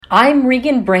I'm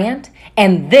Regan Brandt,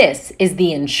 and this is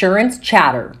the Insurance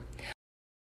Chatter.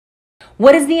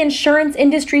 What is the insurance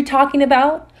industry talking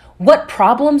about? What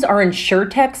problems are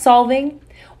InsurTech solving?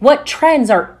 What trends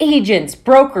are agents,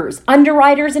 brokers,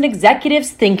 underwriters, and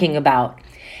executives thinking about?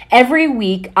 Every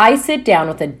week, I sit down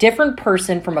with a different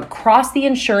person from across the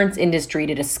insurance industry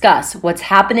to discuss what's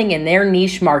happening in their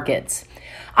niche markets.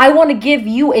 I want to give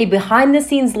you a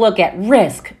behind-the-scenes look at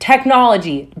risk,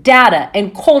 technology, data,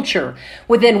 and culture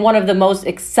within one of the most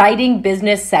exciting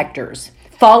business sectors.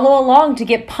 Follow along to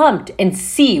get pumped and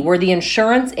see where the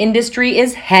insurance industry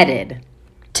is headed.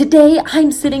 Today,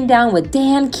 I'm sitting down with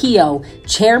Dan Keough,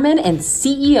 Chairman and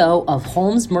CEO of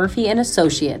Holmes Murphy and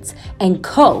Associates, and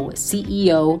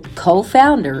co-CEO,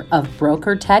 co-founder of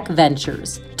BrokerTech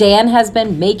Ventures. Dan has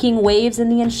been making waves in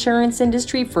the insurance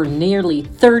industry for nearly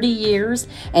 30 years,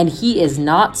 and he is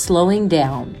not slowing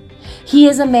down. He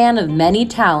is a man of many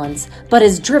talents, but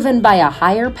is driven by a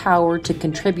higher power to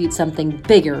contribute something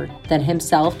bigger than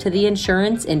himself to the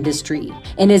insurance industry.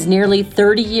 In his nearly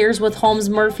 30 years with Holmes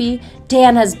Murphy,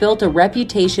 Dan has built a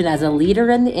reputation as a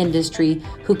leader in the industry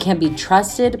who can be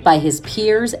trusted by his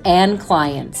peers and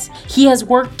clients. He has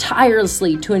worked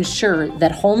tirelessly to ensure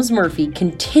that Holmes Murphy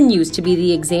continues to be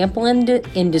the example in the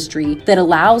industry that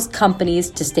allows companies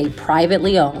to stay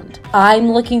privately owned.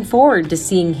 I'm looking forward to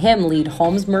seeing him lead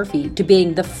Holmes Murphy to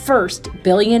being the first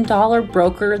billion-dollar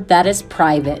broker that is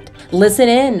private. Listen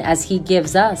in as he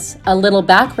gives us a little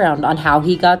background on how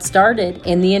he got started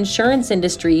in the insurance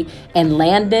industry and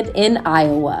landed in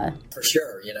Iowa. For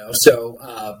sure, So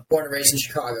born and raised in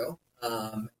Chicago,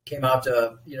 came out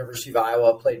to University of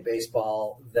Iowa, played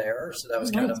baseball there. So that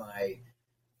was kind of my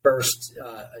first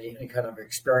kind of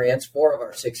experience. 4 of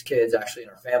our 6 kids actually in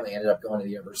our family ended up going to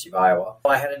the University of Iowa.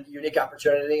 I had a unique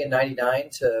opportunity in '99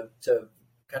 to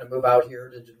kind of move out here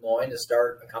to Des Moines to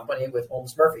start a company with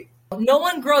Holmes Murphy. No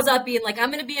one grows up being like,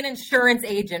 I'm going to be an insurance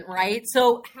agent, right?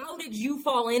 So how did you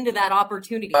fall into that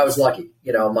opportunity? I was lucky.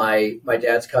 My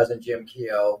dad's cousin, Jim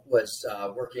Keough, was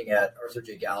working at Arthur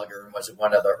J. Gallagher and was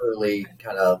one of the early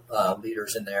kind of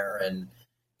leaders in there. And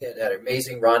he had an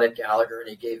amazing run at Gallagher, and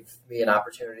he gave me an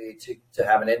opportunity to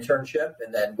have an internship.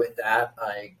 And then with that,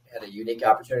 I had a unique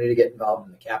opportunity to get involved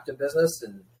in the captive business,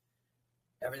 and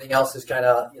everything else has kind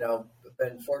of,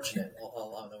 been fortunate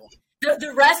along the way.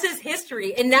 The rest is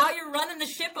history, and now you're running the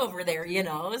ship over there, so.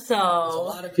 There's a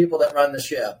lot of people that run the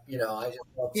ship, I just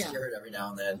love to steer it every now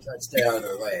and then, try to stay out of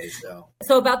their way,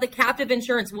 So about the captive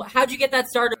insurance, how'd you get that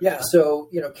started? Yeah, so,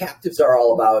 captives are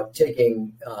all about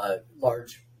taking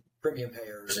large premium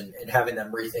payers and having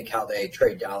them rethink how they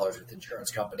trade dollars with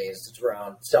insurance companies. It's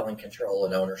around selling control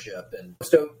and ownership. And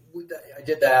so I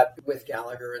did that with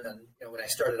Gallagher. And then, when I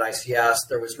started ICS,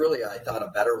 there was really, I thought,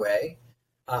 a better way.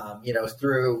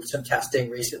 Through some testing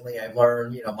recently, I've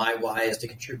learned, my why is to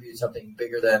contribute something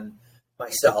bigger than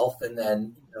myself. And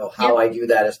then, how I do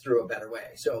that is through a better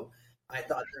way. So I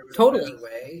thought there was a better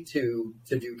way to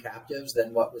do captives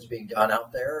than what was being done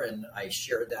out there. And I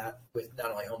shared that with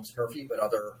not only Holmes Murphy, but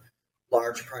other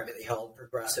large privately held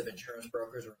progressive insurance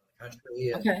brokers around the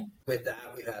country. And with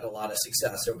that, we've had a lot of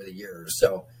success over the years.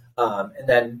 So, and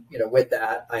then, with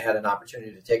that, I had an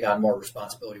opportunity to take on more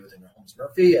responsibility within Holmes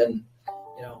Murphy, and,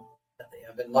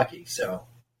 I've been lucky. So,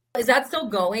 is that still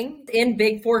going in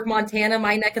Big Fork, Montana,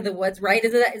 my neck of the woods, right?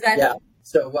 Is that? Yeah.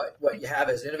 So what you have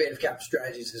is Innovative Captive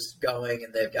Strategies is going,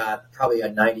 and they've got probably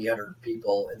 100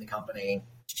 people in the company.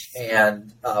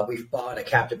 And we've bought a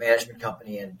captive management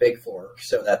company in Big Fork.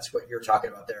 So that's what you're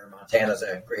talking about there. Montana's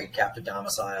a great captive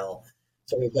domicile.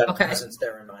 So we've got a presence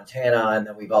there in Montana. And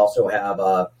then we've also have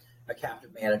a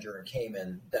captive manager in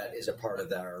Cayman that is a part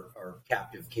of our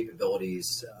captive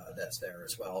capabilities that's there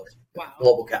as well. Wow.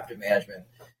 Global Captive Management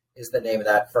is the name of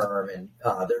that firm, and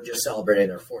they're just celebrating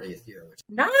their 40th year.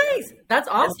 Nice. That's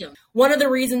awesome. One of the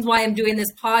reasons why I'm doing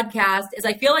this podcast is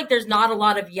I feel like there's not a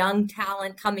lot of young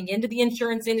talent coming into the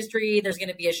insurance industry. There's going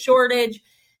to be a shortage.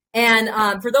 And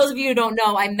for those of you who don't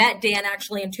know, I met Dan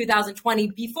actually in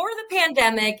 2020 before the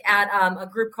pandemic at a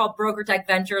group called BrokerTech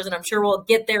Ventures, and I'm sure we'll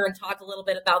get there and talk a little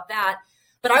bit about that.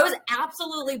 But I was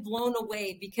absolutely blown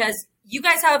away because you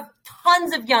guys have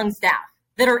tons of young staff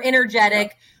that are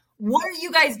energetic. What are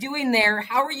you guys doing there?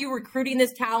 How are you recruiting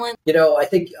this talent? I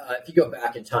think if you go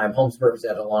back in time, Holmes Murphy's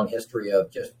had a long history of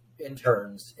just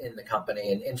interns in the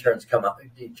company, and interns turn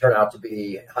out to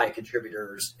be high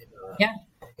contributors.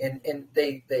 And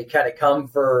they kind of come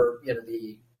for,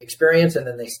 the experience, and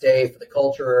then they stay for the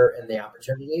culture and the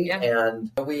opportunity. Yeah.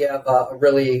 And we have a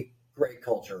really great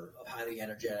culture of highly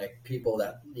energetic people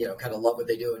that, kind of love what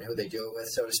they do and who they do it with,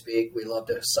 so to speak. We love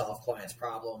to solve clients'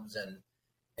 problems, and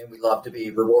and we love to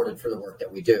be rewarded for the work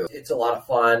that we do. It's a lot of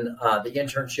fun. The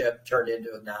internship turned into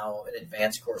now an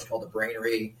advanced course called the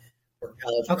Brainery, where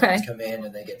college grads come in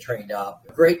and they get trained up.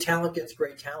 Great talent gets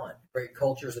great talent. Great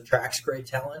cultures attracts great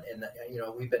talent. And,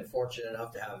 we've been fortunate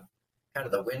enough to have kind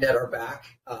of the wind at our back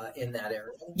in that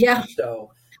area. Yeah.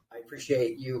 So I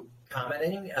appreciate you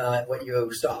commenting what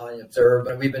you saw and observed.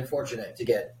 And we've been fortunate to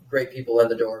get great people in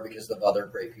the door because of other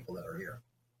great people that are here.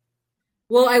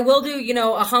 Well, I will do,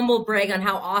 a humble brag on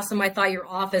how awesome I thought your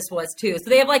office was too. So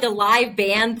they have like a live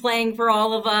band playing for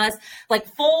all of us, like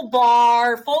full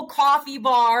bar, full coffee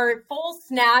bar, full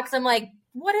snacks. I'm like,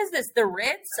 what is this? The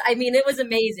Ritz? I mean, it was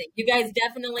amazing. You guys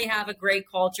definitely have a great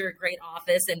culture, a great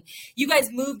office. And you guys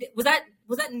moved, was that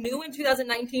new in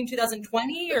 2019,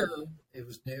 2020 or? It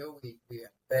was new. We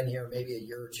have been here maybe a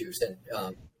year or two since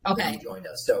you joined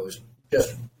us. So it was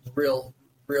just real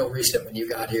recent when you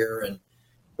got here, and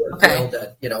we're thrilled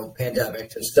that,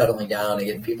 pandemic is settling down and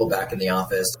getting people back in the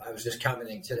office. I was just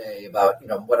commenting today about,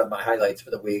 one of my highlights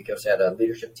for the week. I was at a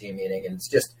leadership team meeting, and it's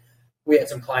just, we had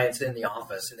some clients in the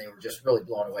office and they were just really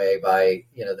blown away by,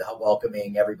 how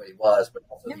welcoming everybody was, but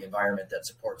also the environment that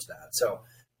supports that. So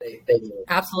they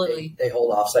absolutely they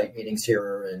hold offsite meetings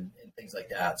here and things like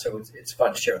that. So it's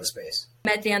fun to share the space.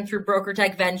 Met Dan through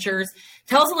BrokerTech Ventures.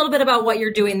 Tell us a little bit about what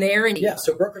you're doing there.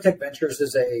 So BrokerTech Ventures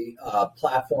is a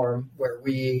platform where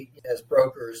we, as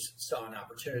brokers, saw an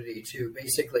opportunity to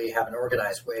basically have an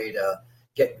organized way to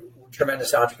get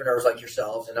tremendous entrepreneurs like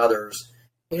yourselves and others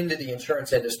into the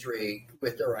insurance industry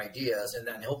with their ideas, and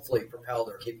then hopefully propel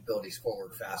their capabilities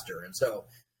forward faster. And so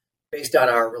based on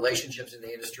our relationships in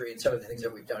the industry and some of the things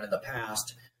that we've done in the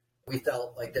past, we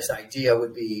felt like this idea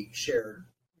would be shared,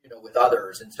 with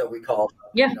others. And so we called,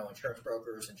 insurance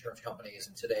brokers, insurance companies.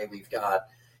 And today we've got,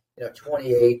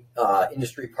 28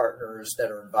 industry partners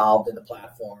that are involved in the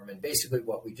platform. And basically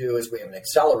what we do is we have an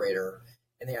accelerator.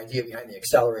 And the idea behind the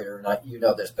accelerator, and you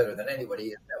know this better than anybody,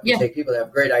 is that we take people that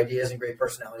have great ideas and great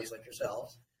personalities like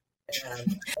yourselves,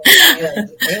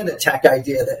 and a tech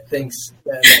idea that thinks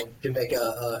can make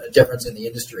a difference in the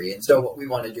industry. And so what we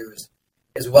want to do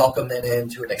is welcome them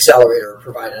into an accelerator,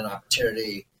 provide an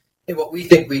opportunity. And what we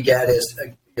think we get is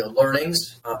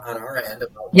learnings on our end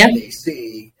about what they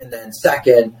see, and then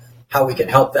second, how we can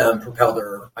help them propel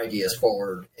their ideas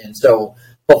forward. And so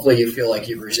hopefully you feel like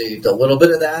you've received a little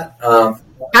bit of that.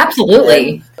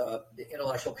 Absolutely. The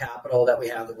intellectual capital that we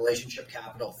have, the relationship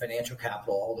capital, financial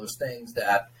capital, all those things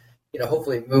that,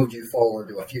 hopefully moved you forward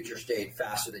to a future state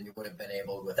faster than you would have been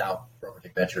able without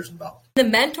BrokerTech Ventures involved. The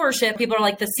mentorship, people are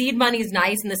like, the seed money is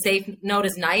nice and the safe note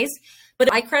is nice.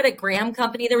 But I credit Graham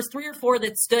Company. There was 3 or 4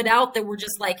 that stood out that were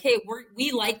just like, hey,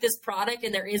 we like this product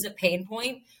and there is a pain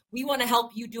point. We want to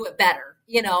help you do it better,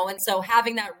 and so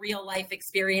having that real life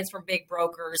experience from big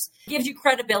brokers gives you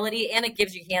credibility and it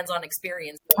gives you hands-on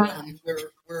experience.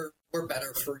 We're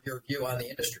better for your view on the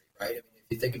industry, right? I mean, if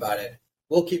you think about it,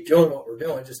 we'll keep doing what we're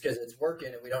doing just because it's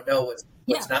working, and we don't know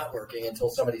what's not working until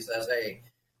somebody says, hey,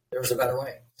 there's a better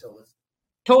way. So let's.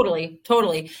 Totally.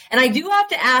 And I do have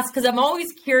to ask, because I'm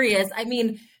always curious. I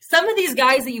mean, some of these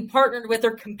guys that you partnered with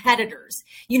are competitors.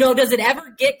 Does it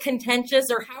ever get contentious,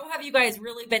 or how have you guys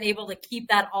really been able to keep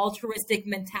that altruistic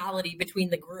mentality between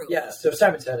the group? Yeah, so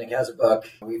Simon Sinek has a book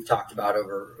we've talked about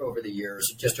over the years,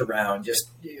 just around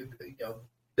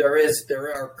there is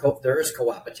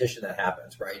co-opetition that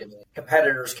happens, right? I mean,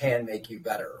 competitors can make you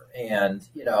better, and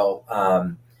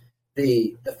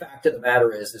the fact of the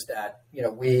matter is that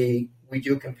we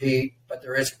do compete, but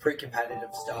there is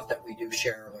pre-competitive stuff that we do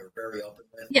share and we're very open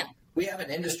with. Yeah. We have an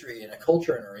industry and a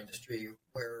culture in our industry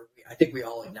where I think we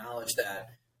all acknowledge that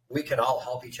we can all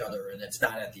help each other, and it's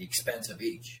not at the expense of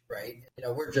each, right?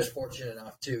 We're just fortunate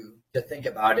enough to think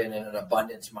about it in an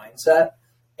abundance mindset,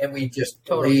 and we just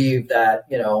believe that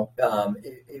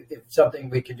if something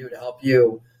we can do to help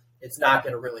you, it's not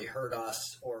going to really hurt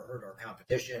us or hurt our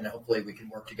competition. Hopefully, we can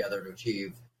work together to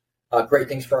achieve great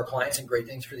things for our clients and great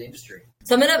things for the industry.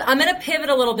 So I'm gonna pivot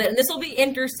a little bit, and this will be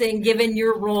interesting given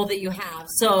your role that you have.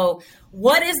 So,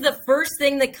 what is the first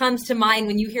thing that comes to mind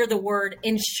when you hear the word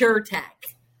insurtech?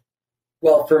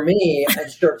 Well, for me,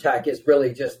 insurtech is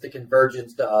really just the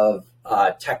convergence of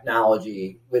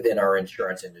technology within our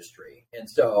insurance industry. And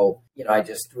so, I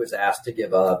just was asked to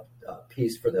give a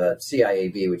piece for the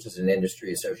CIAB, which is an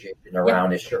industry association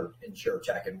around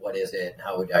insurtech and what is it and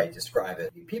how would I describe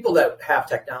it. People that have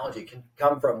technology can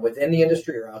come from within the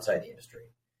industry or outside the industry.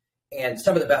 And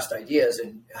some of the best ideas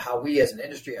and how we as an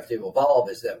industry have to evolve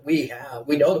is that we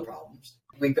know the problems.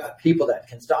 We've got people that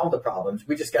can solve the problems.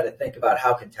 We just got to think about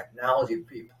how can technology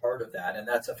be part of that. And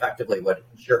that's effectively what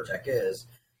insurtech is.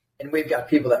 And we've got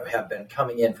people that have been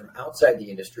coming in from outside the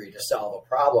industry to solve a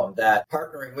problem that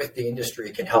partnering with the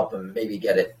industry can help them maybe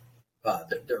get it,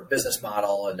 their business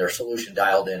model and their solution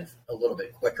dialed in a little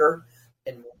bit quicker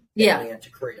and more to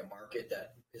create a market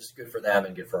that is good for them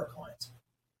and good for our clients.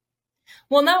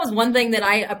 Well, and that was one thing that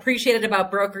I appreciated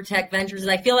about BrokerTech Ventures.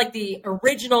 And I feel like the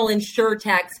original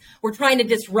InsurTechs were trying to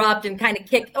disrupt and kind of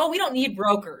kick, we don't need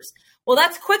brokers. Well,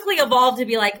 that's quickly evolved to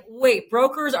be like, wait,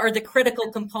 brokers are the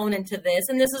critical component to this.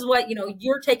 And this is what,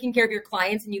 you're taking care of your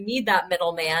clients and you need that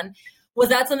middleman. Was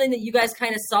that something that you guys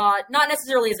kind of saw, not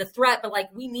necessarily as a threat, but like,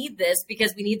 we need this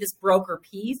because we need this broker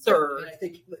piece? Or and I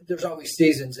think there's always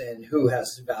seasons in who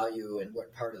has value and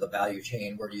what part of the value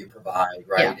chain, where do you provide,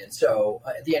 right? Yeah. And so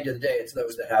at the end of the day, it's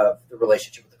those that have the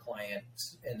relationship with the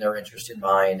clients and their interest in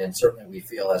mind. And certainly we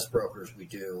feel as brokers, we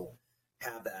do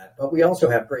have that. But we also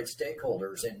have great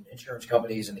stakeholders in insurance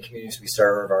companies and the communities we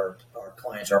serve, our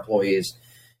clients, our employees.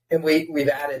 And we've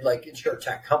added like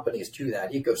InsurTech companies to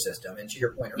that ecosystem. And to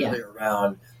your point earlier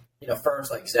around,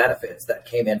 firms like Zenefits that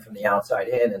came in from the outside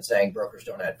in and saying brokers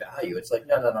don't add value. It's like,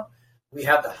 no. We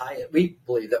have we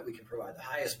believe that we can provide the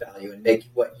highest value and make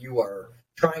what you are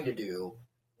trying to do,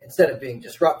 instead of being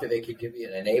disruptive, it could be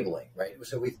an enabling, right?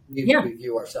 So we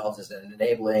view ourselves as an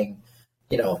enabling,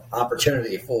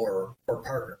 opportunity for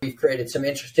partners. We've created some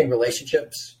interesting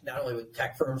relationships, not only with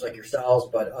tech firms like yourselves,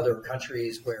 but other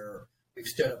countries where we've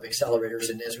stood up accelerators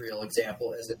in Israel,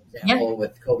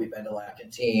 with Kobe Bendelak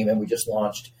and team. And we just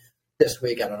launched this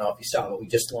week, I don't know if you saw, but we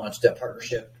just launched a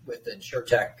partnership with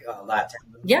InsurTech Latin.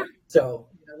 Yeah. So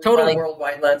totally. A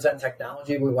worldwide lens on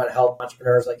technology. We want to help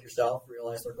entrepreneurs like yourself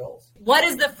realize their goals. What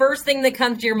is the first thing that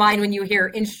comes to your mind when you hear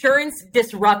insurance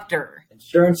disruptor?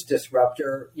 Insurance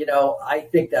disruptor, I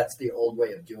think that's the old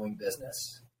way of doing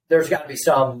business. There's got to be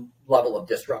some level of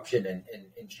disruption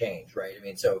and change, right? I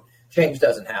mean, so change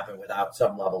doesn't happen without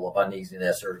some level of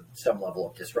uneasiness or some level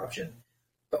of disruption.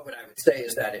 But what I would say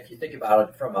is that if you think about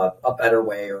it from a better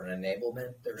way or an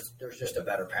enablement, there's just a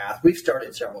better path. We've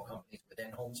started several companies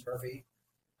within Holmes Murphy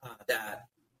that,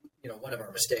 one of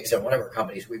our mistakes at one of our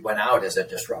companies, we went out as a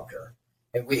disruptor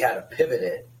and we had to pivot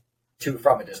it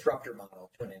from a disruptor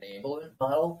model to an enablement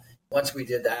model. Once we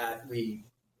did that, we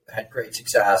had great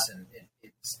success and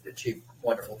it's achieved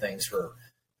wonderful things for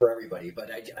everybody. But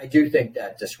I do think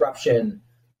that disruption,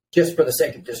 just for the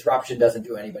sake of disruption, doesn't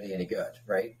do anybody any good,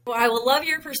 right? Well, I would love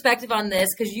your perspective on this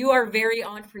because you are very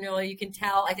entrepreneurial. You can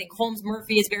tell, I think Holmes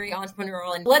Murphy is very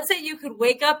entrepreneurial. And let's say you could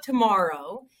wake up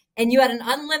tomorrow and you had an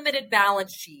unlimited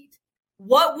balance sheet.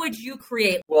 What would you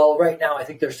create? Well, right now, I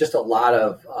think there's just a lot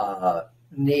of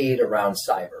need around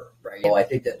cyber, right? Well, I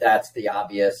think that's the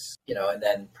obvious, and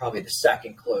then probably the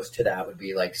second close to that would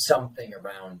be like something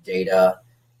around data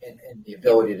and the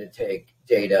ability to take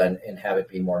data and have it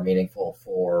be more meaningful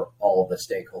for all of the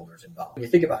stakeholders involved. When you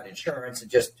think about insurance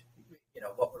and just,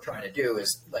 what we're trying to do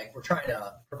is like, we're trying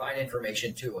to provide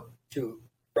information from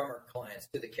our clients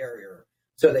to the carrier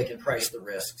so they can price the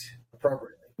risks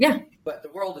appropriately. Yeah. But the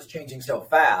world is changing so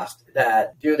fast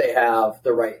that do they have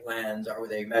the right lens? Are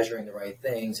they measuring the right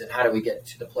things? And how do we get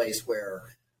to the place where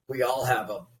we all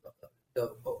have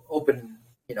the open,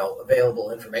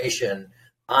 available information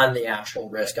on the actual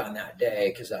risk on that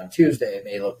day? Because on Tuesday, it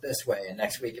may look this way and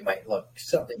next week it might look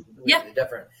something completely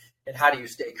different. And how do you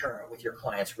stay current with your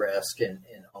client's risk and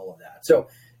all of that? So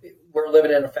we're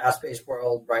living in a fast-paced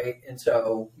world, right? And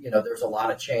so, there's a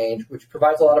lot of change, which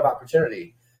provides a lot of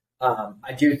opportunity.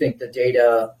 I do think the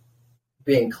data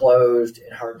being closed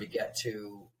and hard to get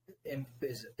to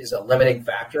is a limiting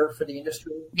factor for the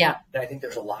industry. Yeah. And I think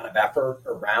there's a lot of effort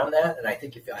around that. And I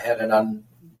think if I had an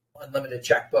unlimited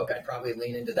checkbook, I'd probably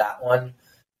lean into that one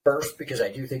first, because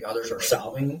I do think others are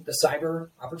solving the cyber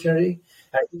opportunity.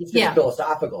 And I think it's just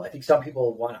philosophical. I think some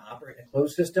people want to operate in a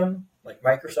closed system like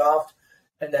Microsoft,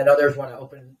 and then others want to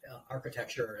open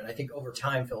architecture. And I think over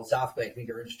time, philosophically, I think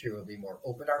our industry will be more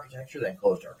open architecture than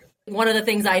closed architecture. One of the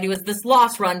things I do is this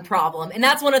loss run problem. And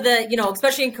that's one of the,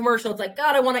 especially in commercial, it's like,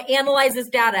 God, I want to analyze this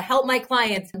data, help my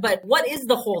clients. But what is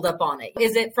the holdup on it?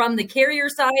 Is it from the carrier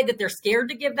side that they're scared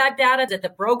to give that data, that the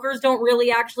brokers don't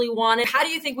really actually want it? How do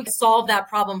you think we can solve that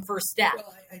problem first step?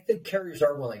 Well, I think carriers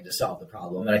are willing to solve the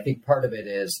problem. And I think part of it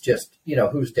is just,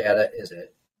 whose data is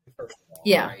it, first of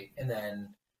all, right? And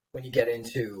then when you get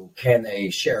into can they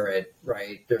share it,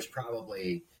 right, there's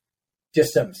probably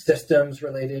just some systems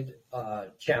related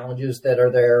challenges that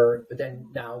are there. But then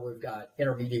now we've got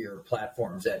intermediate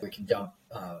platforms that we can dump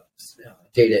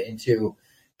data into.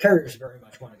 Carriers very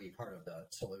much want to be part of the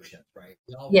solution, right?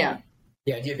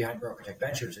 The idea behind BrokerTech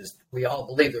Ventures is we all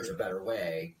believe there's a better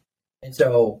way. And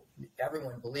so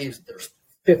everyone believes that there's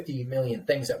 50 million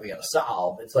things that we got to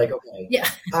solve. It's like, okay, Yeah.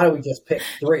 how do we just pick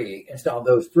 3 and solve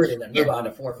those 3 and then move on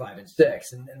to 4, 5, and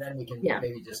 6? And then we can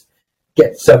maybe just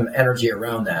get some energy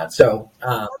around that. So,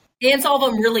 and solve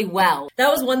them really well. That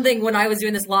was one thing when I was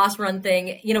doing this loss run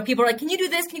thing. People are like, can you do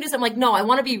this? Can you do this? I'm like, no, I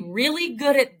want to be really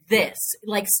good at this.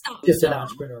 Like, stop. Just an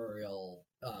entrepreneurial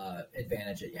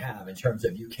advantage that you have in terms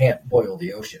of you can't boil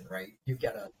the ocean, right? You've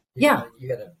got to, you got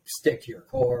to stick to your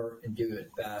core and do it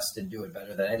best and do it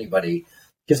better than anybody.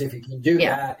 Because if you can do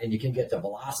that and you can get to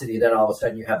velocity, then all of a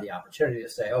sudden you have the opportunity to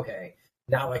say, okay,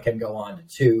 now I can go on to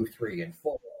 2, 3, and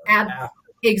 4.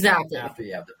 Exactly. After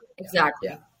you have the exactly.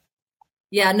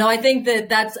 Yeah, no, I think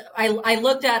I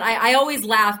looked at, I always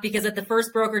laugh because at the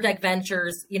first BrokerTech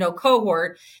Ventures,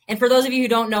 cohort, and for those of you who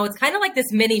don't know, it's kind of like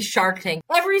this mini Shark Tank.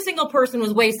 Every single person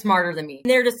was way smarter than me.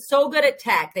 They're just so good at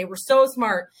tech. They were so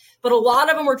smart, but a lot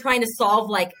of them were trying to solve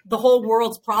like the whole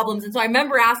world's problems. And so I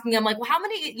remember asking them like, well, how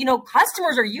many,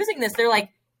 customers are using this? They're like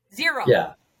 0.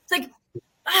 Yeah. It's like,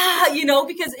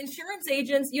 because insurance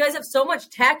agents, you guys have so much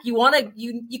tech, you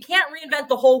can't reinvent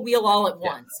the whole wheel all at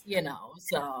once,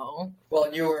 so. Well,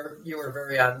 and you were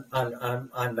very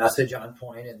on message, on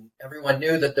point, and everyone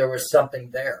knew that there was something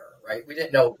there, right? We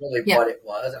didn't know really what it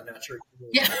was. I'm not sure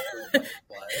what it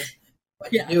was,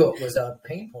 but you knew it was a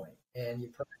pain point, and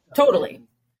you totally.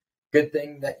 Good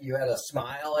thing that you had a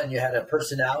smile and you had a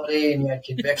personality and you had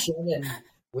conviction, and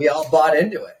we all bought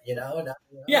into it,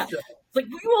 So. It's like,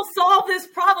 we will solve this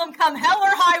problem come hell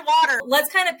or high water.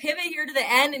 Let's kind of pivot here to the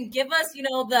end and give us,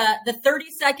 the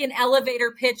 30-second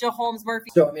elevator pitch of Holmes Murphy.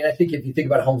 So, I think if you think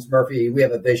about Holmes Murphy, we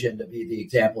have a vision to be the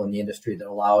example in the industry that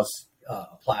allows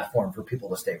a platform for people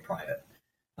to stay private.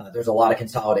 There's a lot of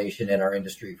consolidation in our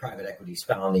industry. Private equity's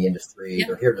found the industry.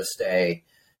 They're here to stay.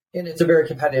 And it's a very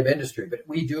competitive industry, but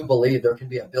we do believe there can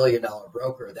be a $1 billion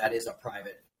broker that is a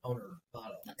private owner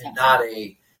model and not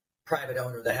a private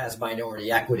owner that has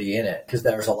minority equity in it, because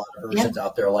there's a lot of versions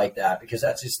out there like that, because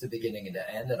that's just the beginning and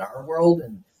the end in our world.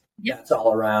 And that's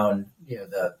all around,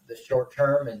 the short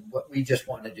term. And what we just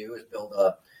want to do is build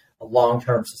a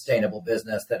long-term sustainable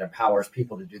business that empowers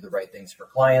people to do the right things for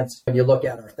clients. When you look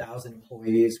at our 1,000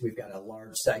 employees, we've got a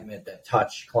large segment that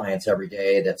touch clients every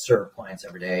day, that serve clients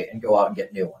every day, and go out and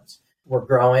get new ones. We're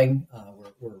growing.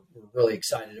 We're really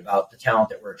excited about the talent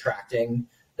that we're attracting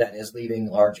that is leaving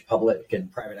large public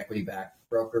and private equity-backed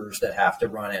brokers that have to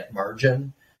run at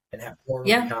margin and have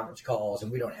quarterly conference calls.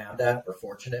 And we don't have that. We're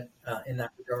fortunate in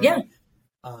that regard. Yeah.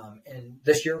 And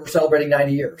this year we're celebrating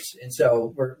 90 years. And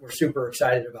so we're super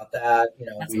excited about that.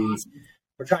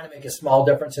 We're trying to make a small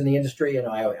difference in the industry.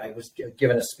 I was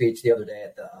giving a speech the other day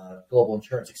at the Global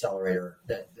Insurance Accelerator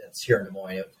that's here in Des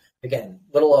Moines. Again,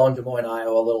 little owned Des Moines,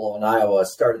 Iowa,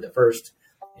 started the first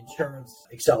insurance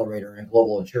accelerator and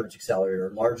global insurance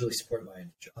accelerator, largely supported by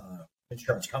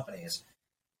insurance companies.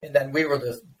 And then we were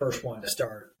the first one to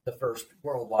start the first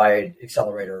worldwide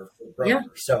accelerator for brokers. Yeah.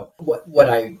 So what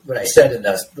I said in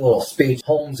this little speech,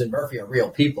 Holmes and Murphy are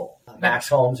real people. Max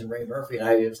Holmes and Ray Murphy. And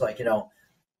I was like,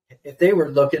 if they were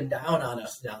looking down on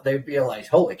us now, they'd be like,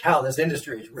 holy cow, this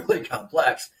industry is really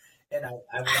complex. And I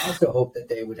would also hope that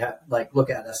they would look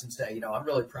at us and say, I'm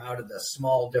really proud of the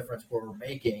small difference we're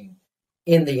making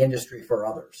in the industry for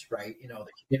others, right? The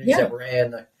communities that we're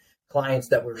in, the clients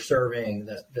that we're serving,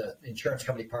 the insurance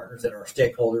company partners that are our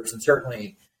stakeholders, and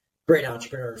certainly great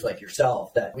entrepreneurs like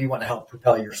yourself that we want to help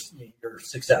propel your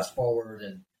success forward.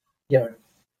 And,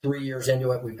 3 years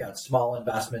into it, we've got small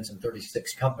investments in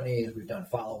 36 companies. We've done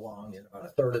follow-alongs in about a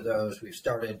third of those. We've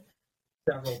started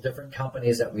several different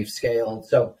companies that we've scaled.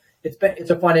 So it's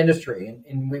a fun industry.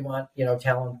 And we want,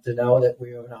 talent to know that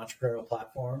we have an entrepreneurial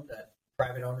platform, that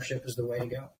private ownership is the way to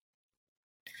go.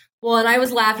 Well, and I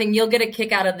was laughing. You'll get a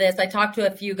kick out of this. I talked to a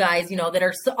few guys, that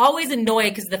are always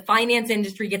annoyed because the finance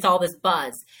industry gets all this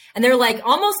buzz. And they're like,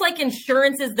 almost like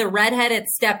insurance is the redheaded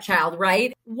stepchild,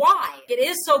 right? Why? It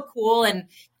is so cool. And,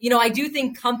 I do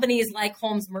think companies like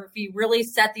Holmes Murphy really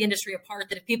set the industry apart,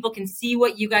 that if people can see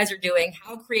what you guys are doing,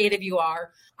 how creative you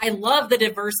are. I love the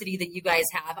diversity that you guys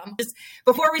have.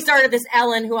 Before we started this,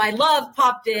 Ellen, who I love,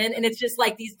 popped in, and it's just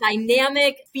like these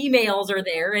dynamic females are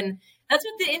there. And that's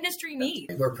what the industry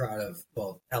needs. We're proud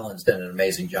of, Ellen's done an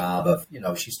amazing job of,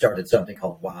 she started something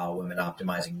called WOW, Women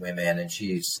Optimizing Women. And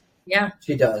she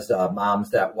does Moms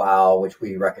That WOW, which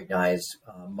we recognize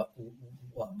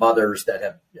mothers that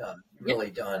have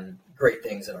really done great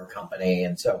things in our company.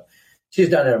 And so she's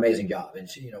done an amazing job. And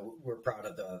we're proud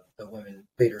of the women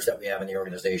leaders that we have in the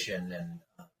organization.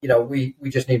 And, we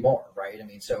just need more, right?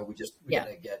 So we got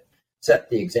to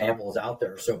set the examples out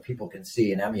there so people can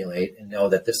see and emulate and know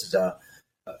that this is a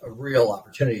a real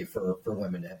opportunity for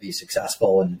women to be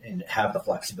successful and have the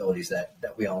flexibilities that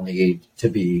we all need to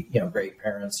be, great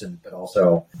parents but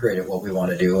also great at what we want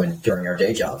to do and during our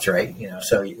day jobs, right?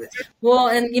 Well,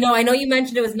 and I know you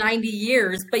mentioned it was 90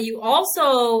 years, but you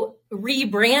also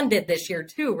rebranded this year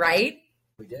too, right?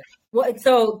 We did. Well,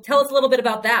 so tell us a little bit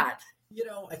about that.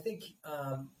 I think,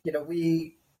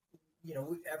 we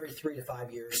every 3 to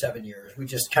 5 years, 7 years, we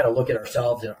just kind of look at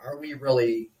ourselves and are we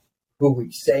really who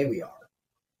we say we are?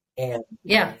 And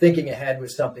thinking ahead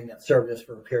was something that served us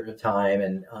for a period of time.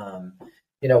 And,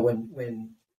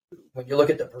 when you look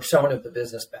at the persona of the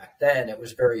business back then, it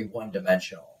was very one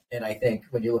dimensional. And I think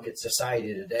when you look at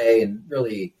society today and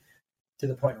really to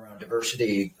the point around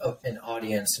diversity of an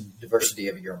audience and diversity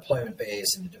of your employment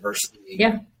base and the diversity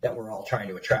that we're all trying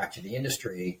to attract to the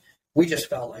industry, we just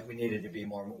felt like we needed to be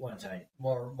more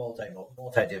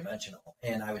multi-dimensional.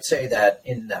 And I would say that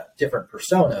in that different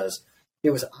personas,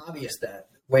 it was obvious that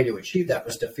the way to achieve that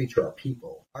was to feature our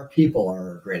people. Our people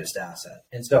are our greatest asset.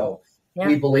 And so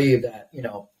we believe that,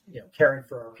 caring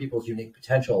for our people's unique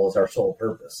potential is our sole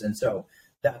purpose. And so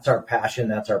that's our passion,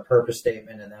 that's our purpose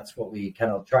statement, and that's what we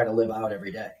kind of try to live out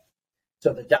every day.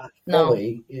 So the dot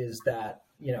fully is that,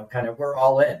 kind of we're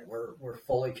all in. We're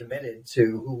fully committed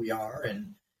to who we are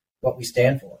and what we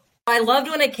stand for. I loved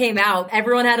when it came out.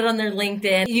 Everyone had it on their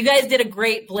LinkedIn. You guys did a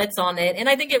great blitz on it. And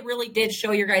I think it really did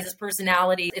show your guys'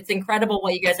 personality. It's incredible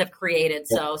what you guys have created.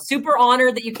 So super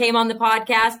honored that you came on the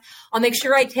podcast. I'll make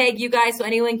sure I tag you guys so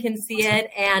anyone can see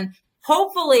it. And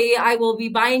hopefully I will be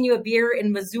buying you a beer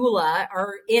in Missoula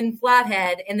or in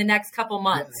Flathead in the next couple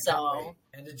months. So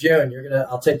end of June,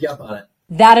 I'll take you up on it.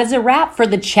 That is a wrap for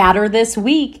the chatter this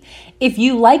week. If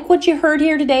you like what you heard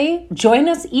here today, join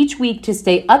us each week to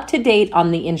stay up to date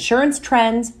on the insurance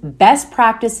trends, best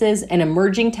practices, and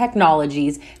emerging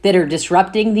technologies that are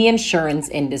disrupting the insurance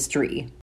industry.